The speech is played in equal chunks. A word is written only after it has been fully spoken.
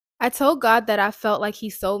I told God that I felt like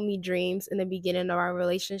he sold me dreams in the beginning of our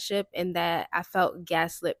relationship and that I felt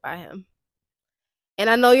gaslit by him. And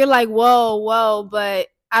I know you're like, whoa, whoa, but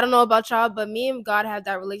I don't know about y'all, but me and God have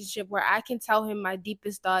that relationship where I can tell him my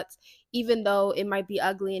deepest thoughts, even though it might be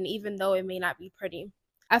ugly and even though it may not be pretty.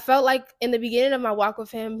 I felt like in the beginning of my walk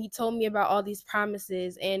with him, he told me about all these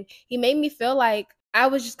promises and he made me feel like I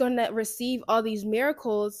was just going to receive all these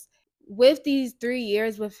miracles. With these 3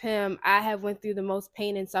 years with him, I have went through the most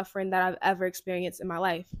pain and suffering that I've ever experienced in my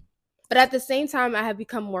life. But at the same time, I have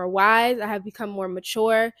become more wise, I have become more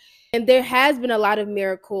mature, and there has been a lot of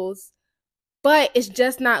miracles, but it's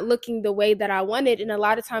just not looking the way that I wanted. And a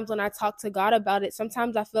lot of times when I talk to God about it,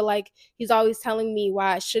 sometimes I feel like he's always telling me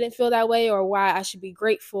why I shouldn't feel that way or why I should be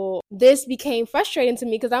grateful. This became frustrating to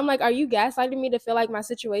me because I'm like, are you gaslighting me to feel like my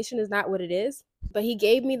situation is not what it is? But he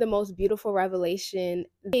gave me the most beautiful revelation.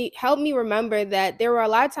 He helped me remember that there were a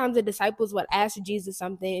lot of times the disciples would ask Jesus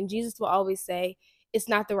something, and Jesus will always say, it's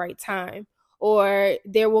not the right time. Or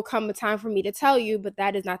there will come a time for me to tell you, but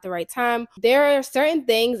that is not the right time. There are certain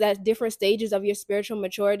things at different stages of your spiritual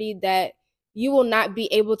maturity that you will not be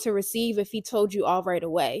able to receive if he told you all right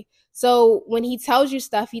away. So when he tells you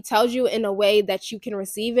stuff, he tells you in a way that you can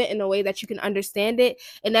receive it, in a way that you can understand it.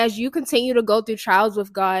 And as you continue to go through trials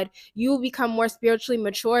with God, you will become more spiritually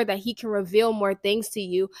mature, that he can reveal more things to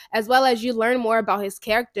you, as well as you learn more about his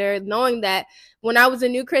character, knowing that when I was a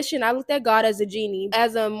new Christian, I looked at God as a genie.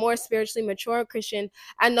 As a more spiritually mature Christian,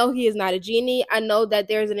 I know he is not a genie. I know that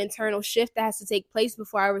there's an internal shift that has to take place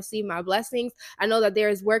before I receive my blessings. I know that there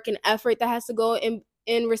is work and effort that has to go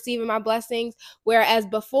in receiving my blessings. Whereas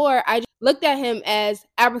before, I just looked at him as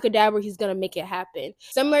abracadabra, he's going to make it happen.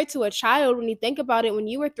 Similar to a child, when you think about it, when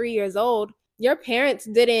you were 3 years old, your parents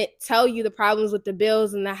didn't tell you the problems with the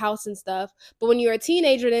bills and the house and stuff. But when you were a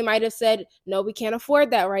teenager, they might have said, no, we can't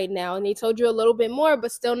afford that right now. And they told you a little bit more,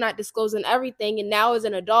 but still not disclosing everything. And now as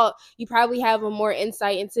an adult, you probably have a more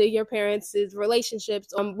insight into your parents'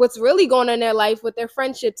 relationships, what's really going on in their life with their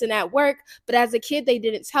friendships and at work. But as a kid, they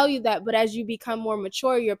didn't tell you that. But as you become more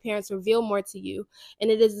mature, your parents reveal more to you.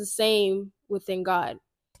 And it is the same within God.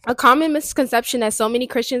 A common misconception that so many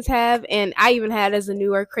Christians have, and I even had as a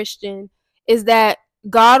newer Christian, is that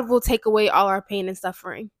God will take away all our pain and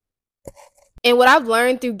suffering. And what I've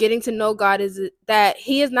learned through getting to know God is that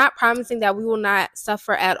he is not promising that we will not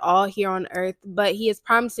suffer at all here on earth, but he is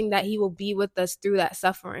promising that he will be with us through that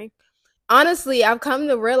suffering. Honestly, I've come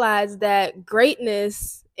to realize that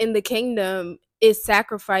greatness in the kingdom is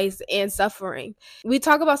sacrifice and suffering. We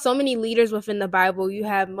talk about so many leaders within the Bible. You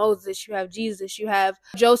have Moses, you have Jesus, you have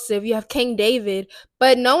Joseph, you have King David,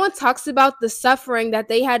 but no one talks about the suffering that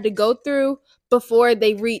they had to go through before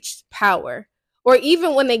they reached power. Or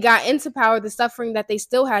even when they got into power, the suffering that they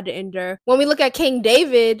still had to endure. When we look at King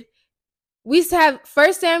David, we have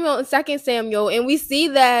First Samuel and Second Samuel, and we see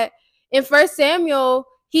that in First Samuel,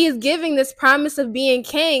 he is giving this promise of being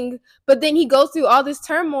king, but then he goes through all this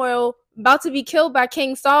turmoil, about to be killed by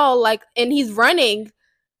King Saul, and he's running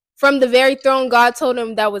from the very throne God told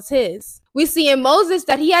him that was his. We see in Moses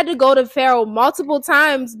that he had to go to Pharaoh multiple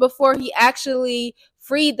times before he actually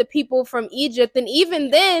freed the people from Egypt, and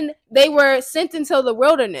even then, they were sent into the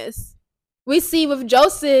wilderness. We see with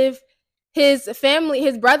Joseph, his family,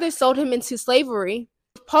 his brothers sold him into slavery.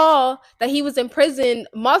 Paul, that he was in prison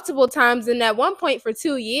multiple times and at one point for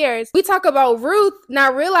 2 years. We talk about Ruth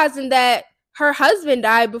not realizing that her husband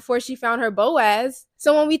died before she found her Boaz.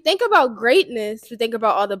 So when we think about greatness, we think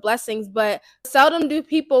about all the blessings, but seldom do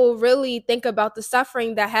people really think about the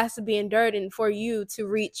suffering that has to be endured and for you to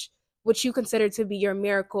reach what you consider to be your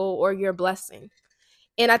miracle or your blessing.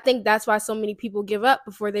 And I think that's why so many people give up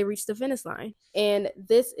before they reach the finish line. And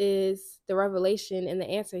this is the revelation and the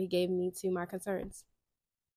answer he gave me to my concerns.